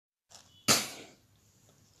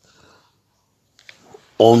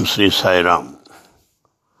ఓం శ్రీ సాయిరామ్.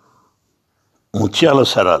 ముత్యాల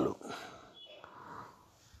సరాలు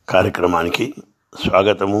కార్యక్రమానికి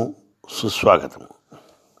స్వాగతము, సుస్వాగతము.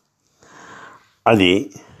 అది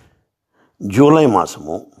జూలై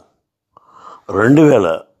మాసము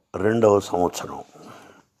 2002వ సంవత్సరం.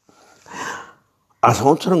 ఆ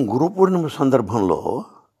సంవత్సరం గురు పూర్ణిమ సందర్భంలో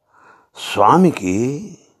స్వామికి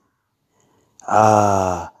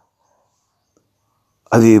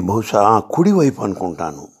అది బహుశా కుడివైపు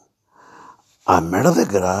అనుకుంటాను, ఆ మెడ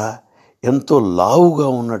దగ్గర ఎంతో లావుగా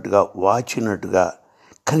ఉన్నట్టుగా వాచినట్టుగా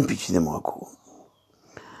కనిపించింది మాకు.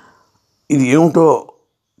 ఇది ఏమిటో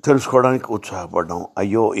తెలుసుకోవడానికి ఉత్సాహపడ్డాం.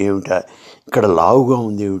 అయ్యో ఏమిటా ఇక్కడ లావుగా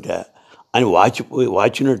ఉంది ఏమిటా అని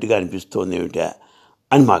వాచినట్టుగా అనిపిస్తోంది ఏమిటా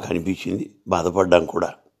అని మాకు అనిపించింది. బాధపడ్డాం కూడా.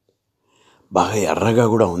 బాగా ఎర్రగా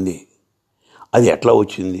కూడా ఉంది. అది ఎట్లా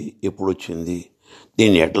వచ్చింది, ఎప్పుడు వచ్చింది,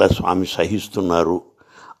 దీన్ని ఎట్లా స్వామి సహిస్తున్నారు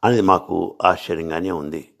అనేది మాకు ఆశ్చర్యంగానే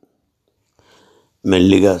ఉంది.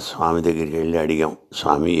 మెల్లిగా స్వామి దగ్గరికి వెళ్ళి అడిగాం,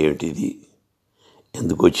 స్వామి ఏమిటిది,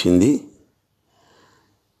 ఎందుకు వచ్చింది,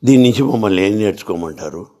 దీని నుంచి మమ్మల్ని ఏం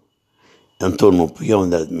నేర్చుకోమంటారు, ఎంతో నొప్పిగా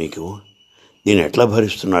ఉంది అది మీకు, దీన్ని ఎట్లా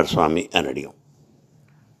భరిస్తున్నారు స్వామి అని అడిగాం.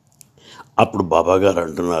 అప్పుడు బాబాగారు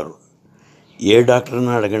అంటున్నారు, ఏ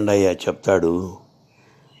డాక్టర్ని అడగండి అయ్యా చెప్తాడు,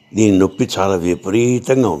 దీని నొప్పి చాలా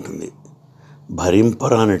విపరీతంగా ఉంటుంది,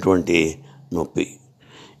 భరింపరానటువంటి నొప్పి.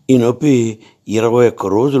 ఈ నొప్పి 21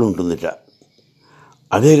 రోజులు ఉంటుందిట.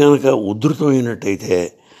 అదే కనుక ఉధృతమైనట్టయితే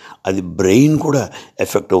అది బ్రెయిన్ కూడా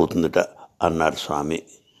ఎఫెక్ట్ అవుతుందట అన్నారు స్వామి.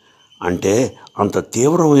 అంటే అంత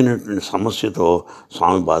తీవ్రమైనటువంటి సమస్యతో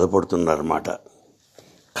స్వామి బాధపడుతున్నారన్నమాట.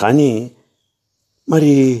 కానీ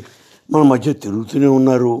మరి మన మధ్య తిరుగుతూనే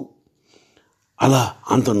ఉన్నారు. అలా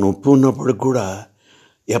అంత నొప్పి ఉన్నప్పటికి కూడా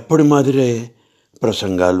ఎప్పటి మాదిరే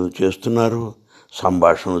ప్రసంగాలు చేస్తున్నారు,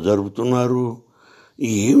 సంభాషణలు జరుపుతున్నారు.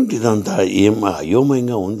 ఏమిటిదంతా ఏం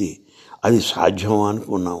అయోమయంగా ఉంది, అది సాధ్యమా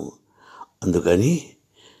అనుకున్నాము. అందుకని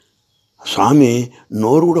స్వామి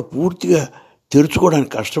నోరు కూడా పూర్తిగా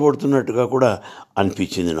తెరుచుకోవడానికి కష్టపడుతున్నట్టుగా కూడా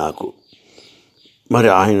అనిపించింది నాకు.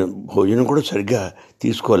 మరి ఆయన భోజనం కూడా సరిగ్గా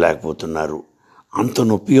తీసుకోలేకపోతున్నారు, అంత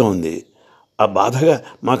నొప్పిగా ఉంది. ఆ బాధగా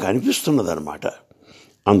మాకు అనిపిస్తున్నది అనమాట.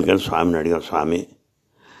 అందుకని స్వామిని అడిగాం, స్వామి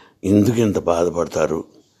ఎందుకు ఇంత బాధపడతారు,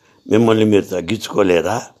 మిమ్మల్ని మీరు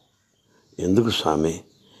తగ్గించుకోలేరా, ఎందుకు స్వామి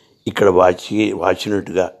ఇక్కడ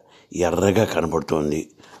వాచినట్టుగా ఎర్రగా కనబడుతోంది,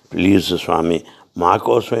 ప్లీజ్ స్వామి మా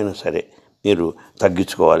కోసమైనా సరే మీరు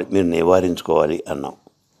తగ్గించుకోవాలి, మీరు నివారించుకోవాలి అన్నాం.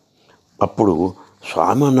 అప్పుడు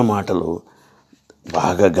స్వామి అన్న మాటలు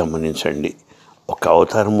బాగా గమనించండి. ఒక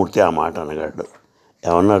అవతారమూర్తి ఆ మాట అనగాడు.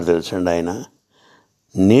 ఏమన్నారు తెలుసండి ఆయన,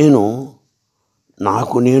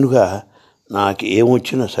 నాకు నేనుగా నాకు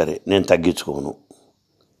ఏమొచ్చినా సరే నేను తగ్గించుకోను,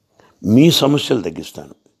 మీ సమస్యలు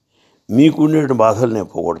తగ్గిస్తాను, మీకు ఉండే బాధలు నేను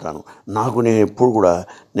పోగొడతాను, నాకు నేను ఎప్పుడు కూడా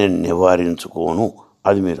నేను నివారించుకోను,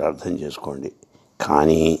 అది మీరు అర్థం చేసుకోండి.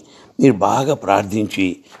 కానీ మీరు బాగా ప్రార్థించి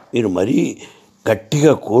మీరు మరీ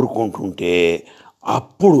గట్టిగా కోరుకుంటుంటే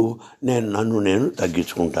అప్పుడు నన్ను నేను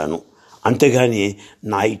తగ్గించుకుంటాను, అంతేగాని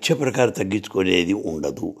నా ఇచ్చ ప్రకారం తగ్గించుకునేది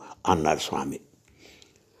ఉండదు అన్నారు స్వామి.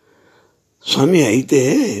 స్వామి అయితే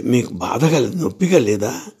మీకు బాధగా నొప్పిగా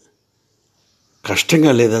లేదా,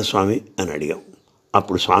 కష్టంగా లేదా స్వామి అని అడిగాం.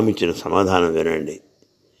 అప్పుడు స్వామి ఇచ్చిన సమాధానం వినండి.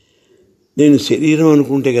 నేను శరీరం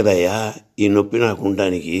అనుకుంటే కదయ్యా ఈ నొప్పి నాకు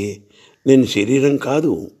ఉండడానికి, నేను శరీరం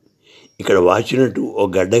కాదు, ఇక్కడ వాచినట్టు ఒక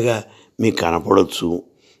గడ్డగా మీకు కనపడవచ్చు,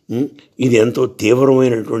 ఇది ఎంతో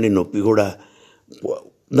తీవ్రమైనటువంటి నొప్పి కూడా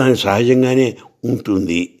దాని సహజంగానే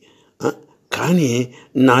ఉంటుంది. కానీ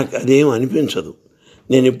నాకు అదేం అనిపించదు,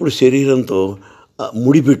 నేను ఎప్పుడు శరీరంతో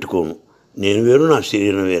ముడిపెట్టుకోను, నేను వేరు నా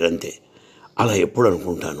శరీరం వేరంతే, అలా ఎప్పుడు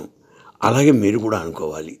అనుకుంటాను, అలాగే మీరు కూడా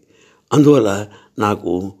అనుకోవాలి. అందువల్ల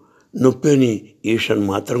నాకు నొప్పి అని ఈషన్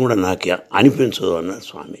మాత్రం కూడా నాకు అనిపించదు అన్నారు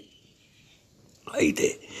స్వామి. అయితే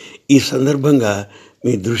ఈ సందర్భంగా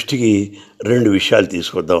మీ దృష్టికి 2 విషయాలు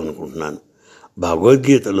తీసుకొద్దాం అనుకుంటున్నాను.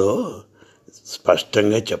 భగవద్గీతలో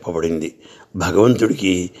స్పష్టంగా చెప్పబడింది,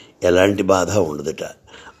 భగవంతుడికి ఎలాంటి బాధ ఉండదట,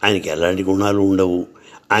 ఆయనకి ఎలాంటి గుణాలు ఉండవు,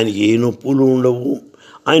 ఆయనకి ఏ నొప్పులు ఉండవు,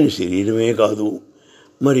 ఆయన శరీరమే కాదు.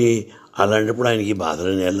 మరి అలాంటప్పుడు ఆయనకి బాధలు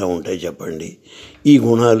ఎలా ఉంటాయి చెప్పండి. ఈ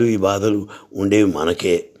గుణాలు ఈ బాధలు ఉండేవి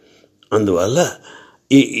మనకే, అందువల్ల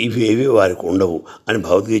ఇవేవి వారికి ఉండవు అని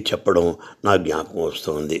భగవద్గీత చెప్పడం నా జ్ఞాపకం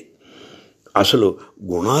వస్తుంది. అసలు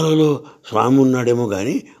గుణాలలో స్వామి ఉన్నాడేమో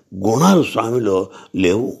కానీ గుణాలు స్వామిలో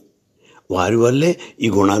లేవు, వారి వల్లే ఈ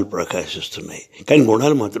గుణాలు ప్రకాశిస్తున్నాయి, కానీ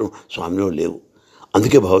గుణాలు మాత్రం స్వామిలో లేవు.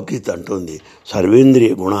 అందుకే భగవద్గీత అంటోంది,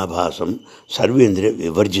 సర్వేంద్రియ గుణాభాసం సర్వేంద్రియ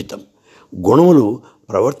వివర్జితం. గుణములు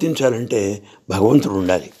ప్రవర్తించాలంటే భగవంతుడు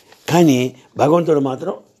ఉండాలి, కానీ భగవంతుడు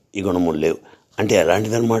మాత్రం ఈ గుణములు లేవు. అంటే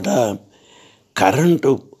ఎలాంటిదన్నమాట,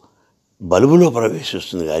 కరెంటు బల్బులో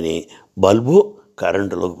ప్రవేశిస్తుంది, కానీ బల్బు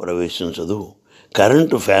కరెంటులోకి ప్రవేశించదు.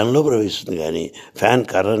 కరెంటు ఫ్యాన్లో ప్రవేశిస్తుంది, కానీ ఫ్యాన్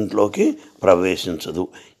కరెంట్లోకి ప్రవేశించదు.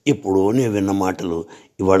 ఇప్పుడు నేను విన్న మాటలు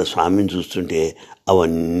ఇవాళ స్వామిని చూస్తుంటే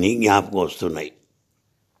అవన్నీ జ్ఞాపకం వస్తున్నాయి.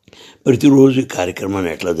 ప్రతిరోజు ఈ కార్యక్రమాన్ని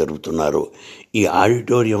ఎట్లా జరుగుతున్నారో, ఈ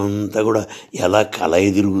ఆడిటోరియం అంతా కూడా ఎలా కలయి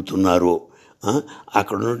తిరుగుతున్నారో,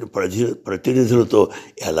 అక్కడ నుండి ప్రతినిధులతో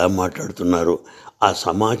ఎలా మాట్లాడుతున్నారో, ఆ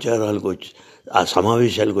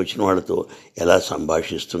సమావేశాలకు వచ్చిన వాళ్ళతో ఎలా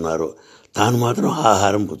సంభాషిస్తున్నారో, తాను మాత్రం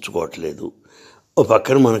ఆహారం పుచ్చుకోవట్లేదు. ఓ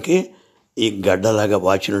పక్కన మనకి ఈ గడ్డలాగా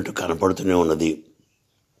వాచినట్టు కనపడుతూనే ఉన్నది.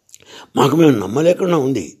 మాకు మేము నమ్మలేకుండా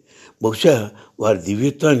ఉంది. బహుశా వారి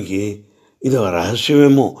దివ్యత్వానికి ఇది ఒక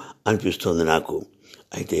రహస్యమేమో అనిపిస్తుంది నాకు.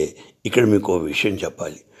 అయితే ఇక్కడ మీకు ఒక విషయం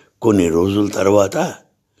చెప్పాలి. కొన్ని రోజుల తర్వాత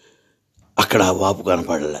అక్కడ ఆ వాపు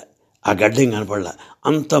కనపడలే, ఆ గడ్డం కనపడలే,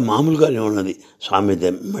 అంత మామూలుగానే ఉన్నది. స్వామి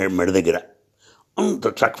మెడ దగ్గర అంత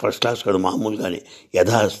ఫస్ట్ క్లాస్ కదా, మామూలుగానే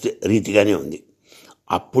రీతిగానే ఉంది.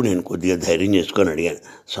 అప్పుడు నేను కొద్దిగా ధైర్యం చేసుకొని అడిగాను,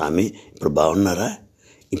 స్వామి ఇప్పుడు బాగున్నారా?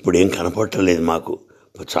 ఇప్పుడు ఏం కనపడలేదు మాకు.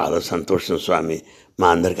 చాలా సంతోషం స్వామి, మా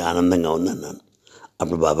అందరికీ ఆనందంగా ఉందన్నాను.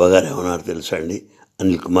 అప్పుడు బాబాగారు ఏమన్నారు తెలుసా అండి,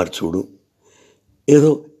 అనిల్ కుమార్ చూడు,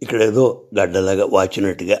 ఇక్కడ ఏదో గడ్డలాగా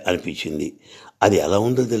వాచినట్టుగా అనిపించింది. అది ఎలా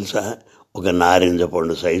ఉందో తెలుసా? ఒక నారింజ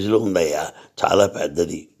పండు సైజులో ఉందయ్యా, చాలా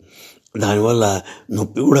పెద్దది. దానివల్ల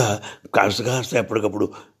నొప్పి కూడా కాస్త ఎప్పటికప్పుడు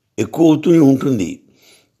ఎక్కువ అవుతూనే ఉంటుంది.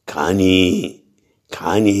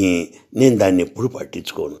 కానీ నేను దాన్ని ఎప్పుడు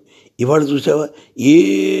పట్టించుకోను. ఇవాళ చూసావా,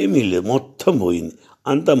 ఏమీ లేదు, మొత్తం పోయింది,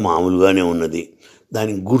 అంత మామూలుగానే ఉన్నది.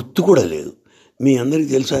 దానికి గుర్తు కూడా లేదు. మీ అందరికీ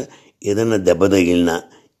తెలుసా, ఏదైనా దెబ్బ తగిలినా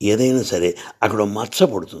ఏదైనా సరే అక్కడ మచ్చ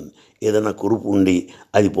పడుతుంది. ఏదైనా కురుపు ఉండి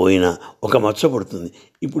అది పోయినా ఒక మచ్చ పడుతుంది.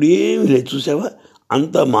 ఇప్పుడు ఏమీ లేదు, చూసావా,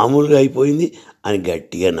 అంత మామూలుగా అయిపోయింది అని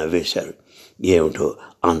గట్టిగా నవ్వేశారు. ఏమిటో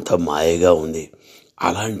అంత మాయగా ఉంది.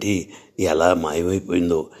 అలాంటి ఎలా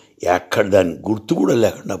మాయమైపోయిందో, ఎక్కడ దాని గుర్తు కూడా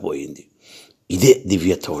లేకుండా పోయింది. ఇదే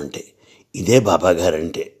దివ్యత్వం అంటే, ఇదే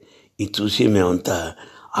బాబాగారంటే. ఇది చూసి మేమంతా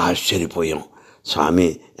ఆశ్చర్యపోయాం. స్వామి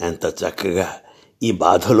ఎంత చక్కగా ఈ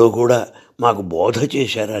బాధలో కూడా మాకు బోధ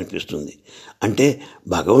చేశారా అనిపిస్తుంది. అంటే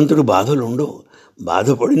భగవంతుడు బాధలు ఉండవు,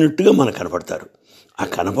 బాధపడినట్టుగా మనకు కనపడతారు. ఆ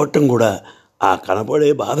కనపడటం కూడా, ఆ కనపడే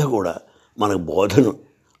బాధ కూడా మనకు బోధను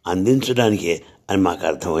అందించడానికే అని మాకు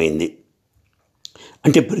అర్థమైంది.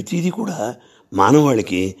 అంటే ప్రతిదీ కూడా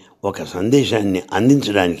మానవాళికి ఒక సందేశాన్ని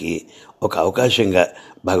అందించడానికి ఒక అవకాశంగా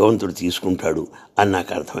భగవంతుడు తీసుకుంటాడు అని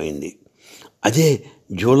నాకు అర్థమైంది. అదే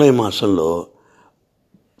జూలై మాసంలో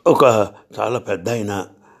ఒక చాలా పెద్ద ఆయన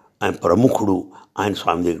ప్రముఖుడు ఆయన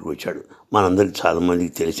స్వామి దగ్గరికి వచ్చాడు. మనందరికి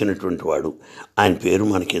చాలామందికి తెలిసినటువంటి వాడు. ఆయన పేరు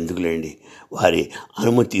మనకి ఎందుకులేండి, వారి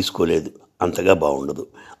అనుమతి తీసుకోలేదు, అంతగా బాగుండదు.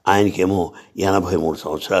 ఆయనకేమో 83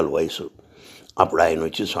 సంవత్సరాల వయసు. అప్పుడు ఆయన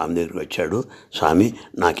వచ్చి స్వామి దగ్గరికి వచ్చాడు. స్వామి,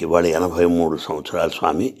 నాకు ఇవాళ 83 సంవత్సరాలు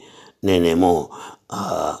స్వామి, నేనేమో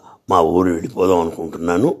మా ఊరు వెళ్ళిపోదాం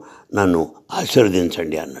అనుకుంటున్నాను, నన్ను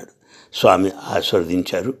ఆశీర్వదించండి అన్నాడు. స్వామి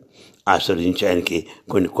ఆశీర్వదించారు. ఆశీర్వదించి ఆయనకి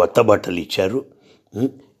కొన్ని కొత్త బట్టలు ఇచ్చారు.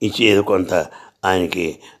 ఇచ్చి ఏదో కొంత ఆయనకి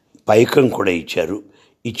పైకం కూడా ఇచ్చారు.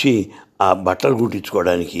 ఇచ్చి ఆ బట్టలు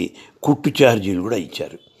కుట్టించుకోవడానికి కుట్టు ఛార్జీలు కూడా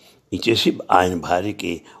ఇచ్చారు. ఇచ్చేసి ఆయన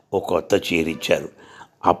భార్యకి ఒక కొత్త చీర ఇచ్చారు.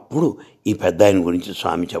 అప్పుడు ఈ పెద్ద ఆయన గురించి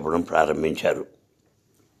స్వామి చెప్పడం ప్రారంభించారు.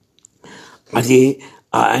 అది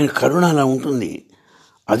ఆయన కరుణ అలా ఉంటుంది.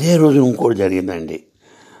 అదే రోజు ఇంకోటి జరిగిందండి.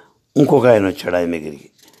 ఇంకొక ఆయన వచ్చాడు ఆయన దగ్గరికి,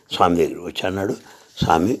 స్వామి దగ్గరికి వచ్చి అన్నాడు,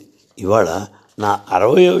 స్వామి ఇవాళ నా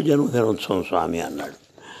 60వ జన్మదినోత్సవం స్వామి అన్నాడు.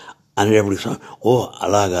 అనేటప్పటికి స్వామి ఓ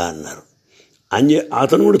అలాగా అన్నారు.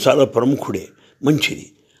 అతను కూడా చాలా ప్రముఖుడే, మంచిది.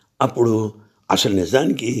 అప్పుడు అసలు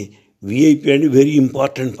నిజానికి విఐపి అంటే వెరీ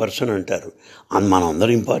ఇంపార్టెంట్ పర్సన్ అంటారు. మనం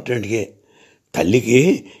అందరూ ఇంపార్టెంట్గా. తల్లికి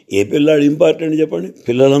ఏ పిల్లాడు ఇంపార్టెంట్ చెప్పండి,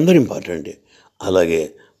 పిల్లలందరూ ఇంపార్టెంటే. అలాగే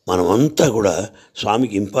మనమంతా కూడా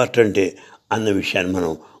స్వామికి ఇంపార్టెంటే అన్న విషయాన్ని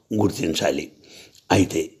మనం గుర్తించాలి.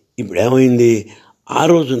 అయితే ఇప్పుడు ఏమైంది, ఆ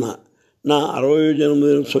రోజున నా 60వ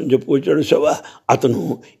జన్మదినోత్సవం చెప్పుకొచ్చాడు శివ, అతను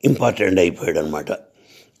ఇంపార్టెంట్ అయిపోయాడు అనమాట.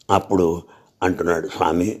 అప్పుడు అంటున్నాడు,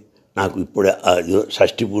 స్వామి నాకు ఇప్పుడే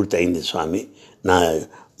షష్ఠి పూర్తి అయింది స్వామి, నా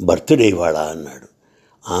బర్త్డే ఇవాళ అన్నాడు.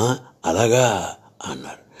 అలాగా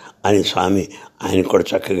అన్నారు. అని స్వామి ఆయన కూడా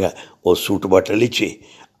చక్కగా ఓ సూటు బట్టలు ఇచ్చి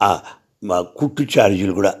మా కుట్టు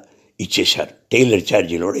ఛార్జీలు కూడా ఇచ్చేశారు, టైలర్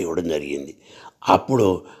ఛార్జీలు కూడా ఇవ్వడం జరిగింది. అప్పుడు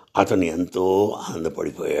అతను ఎంతో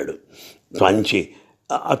ఆనందపడిపోయాడు. మంచి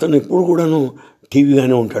అతను ఎప్పుడు కూడాను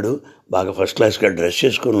టీవీగానే ఉంటాడు, బాగా ఫస్ట్ క్లాస్గా డ్రెస్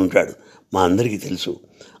చేసుకొని ఉంటాడు, మా అందరికీ తెలుసు.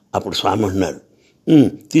 అప్పుడు స్వామి అంటున్నారు,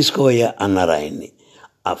 తీసుకోవయ్యా అన్నారు ఆయన్ని.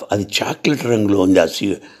 అది చాక్లెట్ రంగులో ఉంది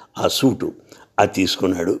ఆ సూటు. అది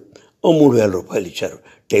తీసుకున్నాడు. ఓ 3,000 రూపాయలు ఇచ్చారు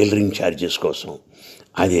టైలరింగ్ ఛార్జెస్ కోసం.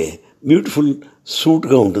 అదే బ్యూటిఫుల్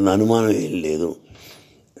సూట్గా ఉంటుంది, అనుమానం ఏం లేదు.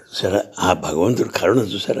 సరే, ఆ భగవంతుడు కరుణ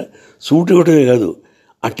చూసారా, సూట్ ఇవ్వటమే కాదు,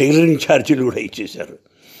 ఆ టైలరింగ్ ఛార్జీలు కూడా ఇచ్చేశారు.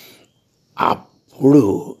 అప్పుడు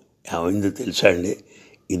ఏమైందో తెలుసా అండి,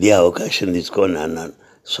 ఇదే అవకాశం తీసుకొని అన్నాను,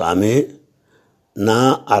 స్వామి నా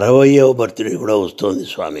 60వ బర్త్డే కూడా వస్తుంది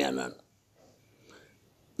స్వామి అన్నాను.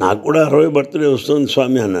 నాకు కూడా 60 బర్త్డే వస్తుంది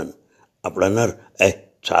స్వామి అన్నాను. అప్పుడు అన్నారు,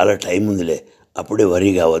 చాలా టైం ఉందిలే, అప్పుడే వరీ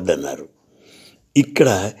కావద్దన్నారు. ఇక్కడ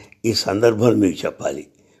ఈ సందర్భాలు మీకు చెప్పాలి,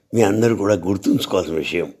 మీ అందరూ కూడా గుర్తుంచుకోవాల్సిన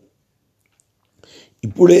విషయం.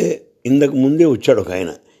 ఇప్పుడే ఇంతకు ముందే వచ్చాడు ఒక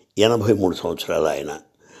ఆయన, 83 సంవత్సరాలు ఆయన.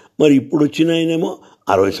 మరి ఇప్పుడు వచ్చిన ఆయనేమో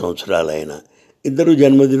 60 సంవత్సరాలు ఆయన. ఇద్దరు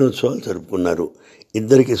జన్మదినోత్సవాలు జరుపుకున్నారు.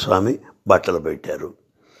 ఇద్దరికి స్వామి బట్టలు పెట్టారు.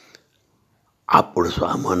 అప్పుడు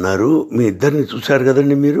స్వామి అన్నారు, మీ ఇద్దరిని చూశారు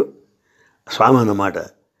కదండి మీరు, స్వామి అన్నమాట,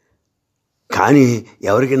 కానీ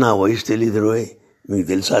ఎవరికి నా వయసు తెలియదు రోయ్, మీకు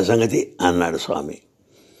తెలుసా సంగతి అన్నాడు స్వామి.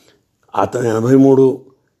 అతను 83,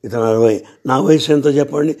 ఇతను 60. నా వయసు ఎంత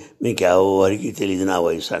చెప్పండి, మీకు ఎవరికి తెలియదు నా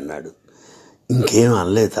వయసు అన్నాడు. ఇంకేం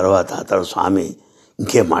అనలేదు. తర్వాత అతడు స్వామి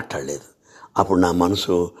ఇంకేం మాట్లాడలేదు. అప్పుడు నా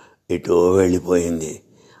మనసు ఎటో వెళ్ళిపోయింది.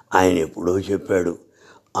 ఆయన ఎప్పుడో చెప్పాడు,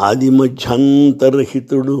 ఆది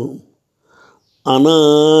మధ్యాంతరహితుడు,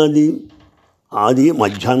 ఆది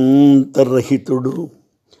మధ్యాంతరహితుడు,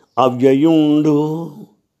 అవ్యయుండు,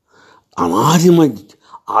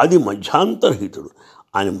 ఆది మధ్యాంతరహితుడు.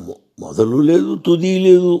 ఆయన మొదలు లేదు, తుది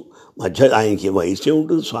లేదు, మధ్య. ఆయనకి వయసే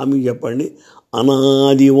ఉంటుంది స్వామికి చెప్పండి.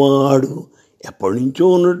 అనాదివాడు, ఎప్పటి నుంచో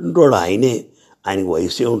ఉన్నటువంటి వాడు ఆయనే, ఆయనకి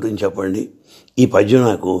వయసే ఉంటుంది చెప్పండి. ఈ పద్యం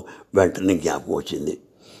నాకు వెంటనే జ్ఞాపకం వచ్చింది.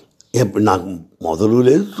 నాకు మొదలు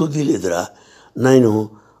లేదు, తుది లేదురా, నేను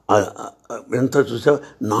ఎంత చూసా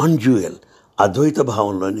నాన్ డ్యూయల్, అద్వైత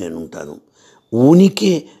భావంలో నేను ఉంటాను,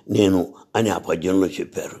 ఊనికే నేను అని ఆ పద్యంలో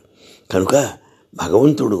చెప్పారు. కనుక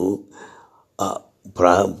భగవంతుడు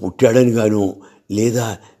పుట్టాడని గాను లేదా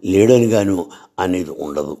లేడని గాను అనేది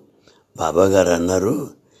ఉండదు. బాబాగారు అన్నారు,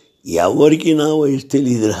 ఎవరికి నా వయసు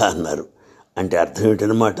తెలియదురా అన్నారు. అంటే అర్థం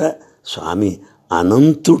ఏంటనమాట, స్వామి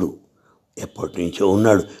అనంతుడు, ఎప్పటి నుంచో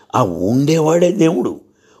ఉన్నాడు. ఆ ఉండేవాడే దేవుడు,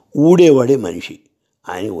 ఊడేవాడే మనిషి,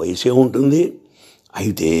 ఆయన వయసే ఉంటుంది.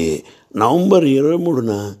 అయితే నవంబర్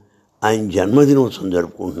 23న ఆయన జన్మదినోత్సవం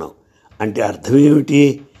జరుపుకుంటున్నాం. అంటే అర్థం ఏమిటి,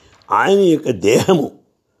 ఆయన యొక్క దేహము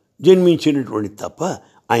జన్మించినటువంటి తప్ప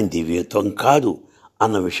ఆయన దివ్యత్వం కాదు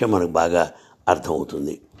అన్న విషయం మనకు బాగా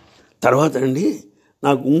అర్థమవుతుంది. తర్వాత అండి,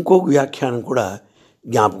 నాకు ఇంకొక వ్యాఖ్యానం కూడా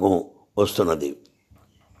జ్ఞాపకం వస్తున్నది.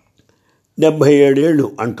 77 ఏళ్ళు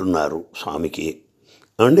అంటున్నారు స్వామికి,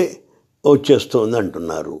 అంటే వచ్చేస్తుంది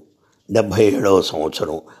అంటున్నారు. 77వ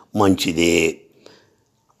సంవత్సరం మంచిదే.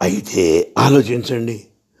 అయితే ఆలోచించండి,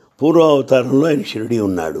 పూర్వావతారంలో ఆయన షిరిడి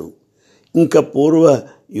ఉన్నాడు. ఇంకా పూర్వ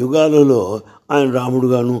యుగాలలో ఆయన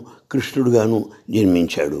రాముడుగాను కృష్ణుడుగాను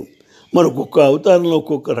జన్మించాడు. మరి ఒక్కొక్క అవతారంలో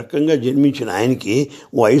ఒక్కొక్క రకంగా జన్మించిన ఆయనకి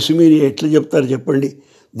వయసు మీరు ఎట్లా చెప్తారు చెప్పండి,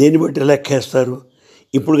 దేన్ని బట్టి లెక్కేస్తారు?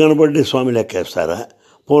 ఇప్పుడు కనబడే స్వామి లెక్కేస్తారా,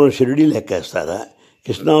 పూర్వం షిరిడి లెక్కేస్తారా,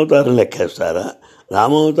 కృష్ణావతారం లెక్కేస్తారా,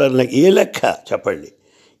 రామావతారం ఏ లెక్క చెప్పండి?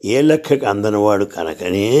 ఏ లెక్కకి అందనవాడు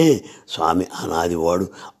కనుకనే స్వామి అనాదివాడు,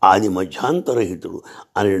 ఆది మధ్యాంతరహితుడు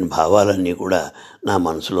అనే భావాలన్నీ కూడా నా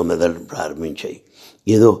మనసులో మెదడు ప్రారంభించాయి.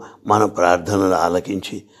 ఏదో మన ప్రార్థనలు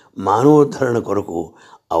ఆలకించి మానవోద్ధరణ కొరకు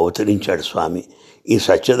అవతరించాడు స్వామి. ఈ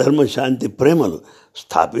సత్యధర్మ శాంతి ప్రేమలు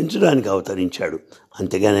స్థాపించడానికి అవతరించాడు.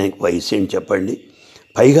 అంతేగాని ఆయనకు వయసు ఏంటి చెప్పండి?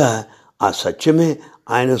 పైగా ఆ సత్యమే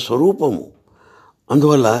ఆయన స్వరూపము.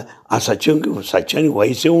 అందువల్ల ఆ సత్యానికి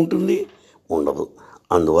వయసే ఉంటుంది? ఉండదు.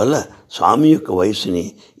 అందువల్ల స్వామి యొక్క వయసుని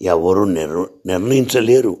ఎవరు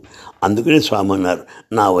నిర్ణయించలేరు. అందుకనే స్వామి అన్నారు,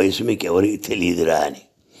 నా వయసు మీకు ఎవరికి తెలియదురా అని.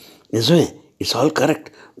 నిజమే, it's all correct.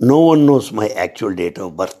 No one knows my actual date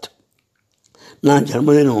of birth. నా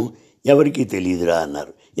జన్మదినం ఎవరికీ తెలియదురా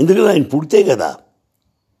అన్నారు. ఎందుకంటే ఆయన పుడితే కదా.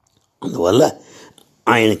 అందువల్ల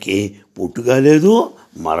ఆయనకి పుట్టుక లేదు,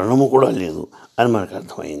 మరణము కూడా లేదు అని మనకు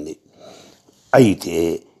అర్థమైంది. అయితే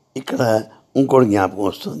ఇక్కడ ఇంకోటి జ్ఞాపకం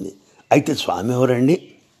వస్తుంది. అయితే స్వామి ఎవరండి?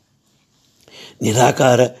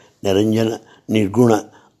 నిరాకార నిరంజన నిర్గుణ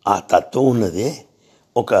ఆ తత్వం ఉన్నదే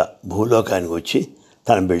ఒక భూలోకానికి వచ్చి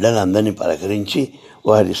తన బిడ్డలందరినీ పలకరించి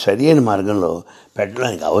వారి సరైన మార్గంలో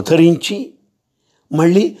పెట్టడానికి అవతరించి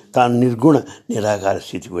మళ్ళీ తాను నిర్గుణ నిరాకార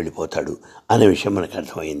స్థితికి వెళ్ళిపోతాడు అనే విషయం మనకు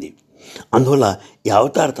అర్థమైంది. అందువల్ల ఈ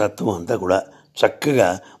అవతార తత్వం అంతా కూడా చక్కగా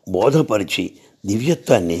బోధపరిచి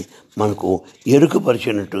దివ్యత్వాన్ని మనకు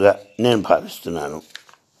ఎరుకపరిచినట్టుగా నేను భావిస్తున్నాను.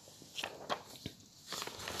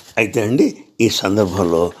 అయితే అండి, ఈ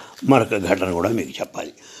సందర్భంలో మరొక ఘటన కూడా మీకు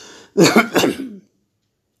చెప్పాలి.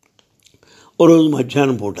 ఓ రోజు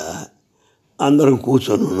మధ్యాహ్నం పూట అందరం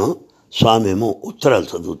కూర్చొని స్వామి ఏమో ఉత్తరాలు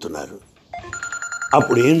చదువుతున్నారు.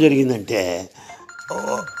 అప్పుడు ఏం జరిగిందంటే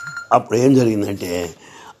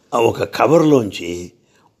ఒక కవర్లోంచి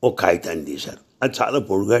ఒక కాగితాన్ని తీశారు. అది చాలా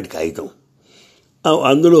పొడుగాటి కాగితం.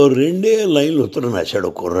 అందులో 2 లైన్లు ఉత్తరం రాశాడు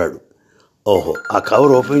ఒక కుర్రాడు. ఓహో, ఆ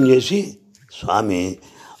కవర్ ఓపెన్ చేసి స్వామి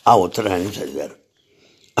ఆ ఉత్తరాన్ని చదివారు.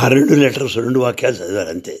 ఆ 2 లెటర్స్ 2 వాక్యాలు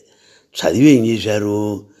చదివారు అంతే. చదివి ఏం చేశారు,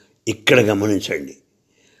 ఇక్కడ గమనించండి.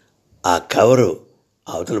 ఆ కవరు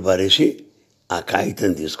అవతల పారేసి ఆ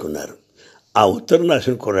కాగితం తీసుకున్నారు. ఆ ఉత్తరం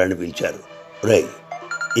రాసిన కుర్రాడిని పిలిచారు. రై,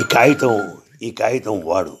 ఈ కాగితం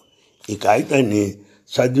వాడు, ఈ కాగితాన్ని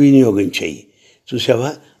సద్వినియోగం చెయ్యి. చూసావా,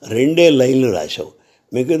 2 లైన్లు రాశావు,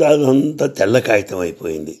 మిగతాదంతా తెల్ల కాగితం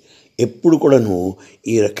అయిపోయింది. ఎప్పుడు కూడా నువ్వు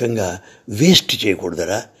ఈ రకంగా వేస్ట్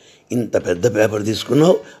చేయకూడదరా. ఇంత పెద్ద పేపర్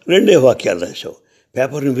తీసుకున్నావు, 2 వాక్యాలు రాశావు,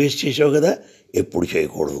 పేపర్ని వేస్ట్ చేసావు కదా. ఎప్పుడు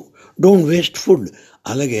చేయకూడదు. Don't waste food.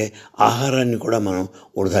 అలాగే ఆహారాన్ని కూడా మనం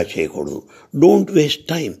వృధా చేయకూడదు. Don't waste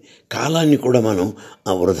time. కాలాన్ని కూడా మనం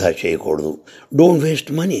వృధా చేయకూడదు. Don't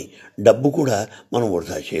waste money. డబ్బు కూడా మనం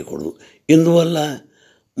వృధా చేయకూడదు. ఎందువల్ల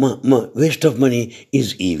waste of money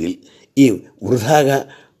is evil. ఈ వృధాగా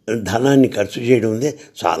ధనాన్ని ఖర్చు చేయడం ఉందే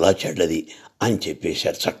చాలా చెడ్డది అని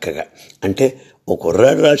చెప్పేశారు చక్కగా. అంటే ఒక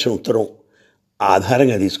కుర్రాడు రాసిన ఉత్తరం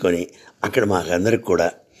ఆధారంగా తీసుకొని అక్కడ మాకందరికి కూడా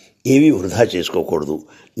ఏవి వృధా చేసుకోకూడదు,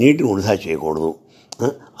 నీటిని వృధా చేయకూడదు,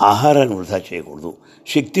 ఆహారాన్ని వృధా చేయకూడదు,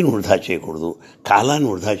 శక్తిని వృధా చేయకూడదు, కాలాన్ని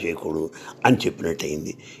వృధా చేయకూడదు అని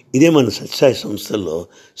చెప్పినట్టయింది. ఇదే మన సత్యసాయి సంస్థల్లో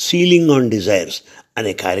సీలింగ్ ఆన్ డిజైర్స్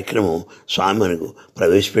అనే కార్యక్రమం స్వామి మనకు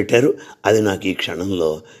ప్రవేశపెట్టారు. అది నాకు ఈ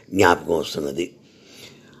క్షణంలో జ్ఞాపకం వస్తున్నది.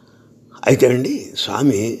 అయితే అండి,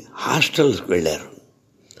 స్వామి హాస్టల్కి వెళ్ళారు.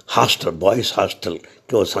 బాయ్స్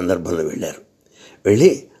హాస్టల్కి ఒక సందర్భంలో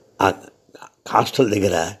వెళ్ళి ఆ హాస్టల్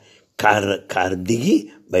దగ్గర కారు దిగి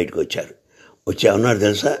బయటకు వచ్చారు. ఏమన్నారు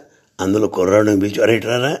తెలుసా, అందులో కుర్రాడు పిలిచి,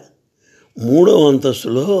 రైటరారా, 3వ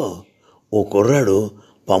అంతస్తులో ఓ కుర్రాడు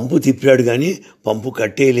పంపు తిప్పాడు కానీ పంపు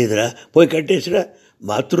కట్టేయలేదురా, పోయి కట్టేసిరా,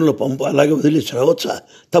 బాత్రూంలో పంపు అలాగే వదిలేసి రావచ్చా,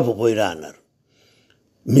 తప్పుపోయిరా అన్నారు.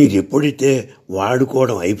 మీరు ఎప్పుడైతే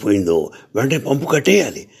వాడుకోవడం అయిపోయిందో వెంటనే పంపు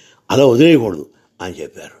కట్టేయాలి, అలా వదిలేయకూడదు అని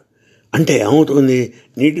చెప్పారు. అంటే ఏమవుతుంది,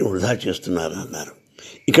 నీటిని వృధా చేస్తున్నారు అన్నారు.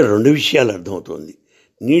 ఇక్కడ 2 విషయాలు అర్థమవుతుంది.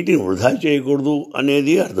 నీటిని వృధా చేయకూడదు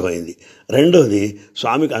అనేది అర్థమైంది. రెండోది,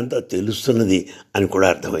 స్వామికి అంతా తెలుస్తున్నది అని కూడా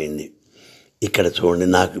అర్థమైంది. ఇక్కడ చూడండి,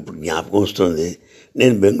 నాకు ఇప్పుడు జ్ఞాపకం వస్తుంది.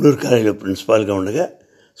 నేను బెంగళూరు కాలేజీలో ప్రిన్సిపాల్గా ఉండగా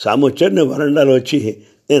స్వామి వచ్చారు. నేను వరండాలో వచ్చి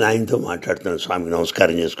నేను ఆయనతో మాట్లాడుతున్నాను, స్వామికి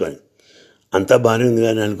నమస్కారం చేసుకొని. అంతా బాగానే ఉంది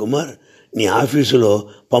కానీ అనిల్ కుమార్, నీ ఆఫీసులో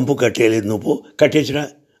పంపు కట్టేయలేదు, నువ్వు కట్టేసిరా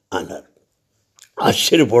అన్నారు.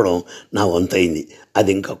 ఆశ్చర్యపోవడం నా వంతైంది. అది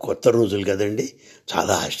ఇంకా కొత్త రోజులు కదండి,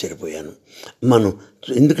 చాలా ఆశ్చర్యపోయాను.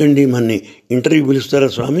 ఎందుకండి మనని ఇంటర్వ్యూ పిలుస్తారా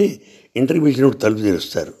స్వామి? ఇంటర్వ్యూ పిలిచినప్పుడు తలుపు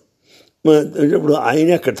తెరుస్తారు. ఇప్పుడు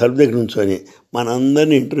ఆయనే అక్కడ తలుపు దగ్గర నుంచొని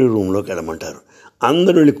మనందరినీ ఇంటర్వ్యూ రూమ్లోకి వెళ్ళమంటారు.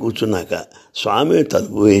 అందరూ వెళ్ళి కూర్చున్నాక స్వామి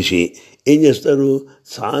తలుపు వేసి ఏం చేస్తారు,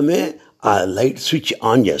 స్వామి ఆ లైట్ స్విచ్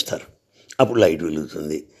ఆన్ చేస్తారు. అప్పుడు లైట్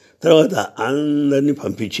వెలుగుతుంది. తర్వాత అందరినీ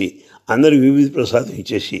పంపించి అందరికి వివిధ ప్రసాదం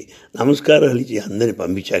ఇచ్చేసి నమస్కారాలు ఇచ్చి అందరిని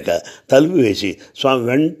పంపించాక తలుపు వేసి స్వామి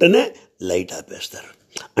వెంటనే లైట్ ఆపేస్తారు.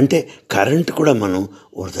 అంటే కరెంటు కూడా మనం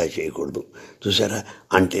వృధా చేయకూడదు. చూసారా,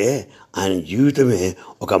 అంటే ఆయన జీవితమే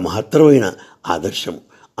ఒక మహత్తరమైన ఆదర్శం.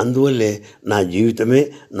 అందువల్లే నా జీవితమే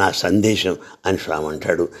నా సందేశం అని స్వామి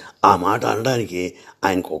అంటాడు. ఆ మాట అనడానికి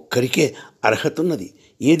ఆయనకు ఒక్కరికే అర్హత ఉన్నది.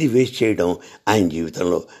 ఏది వేస్ట్ చేయడం ఆయన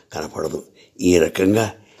జీవితంలో కనపడదు. ఈ రకంగా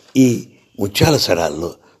ఈ ముత్యాల సరాల్లో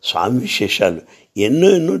స్వామి విశేషాలు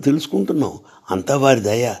ఎన్నో తెలుసుకుంటున్నాం. అంతా వారి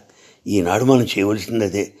దయ. ఈనాడు మనం చేయవలసింది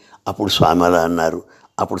అదే. అప్పుడు స్వామి అలా అన్నారు,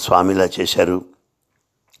 అప్పుడు స్వామి ఇలా చేశారు,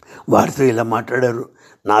 వారితో ఇలా మాట్లాడారు,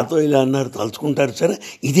 నాతో ఇలా అన్నారు, తలుచుకుంటారు. సరే,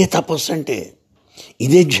 ఇదే తపస్సు అంటే,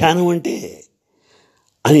 ఇదే ధ్యానం అంటే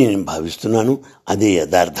అని నేను భావిస్తున్నాను. అదే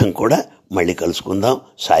యథార్థం కూడా. మళ్ళీ కలుసుకుందాం.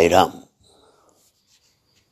 సాయిరాం.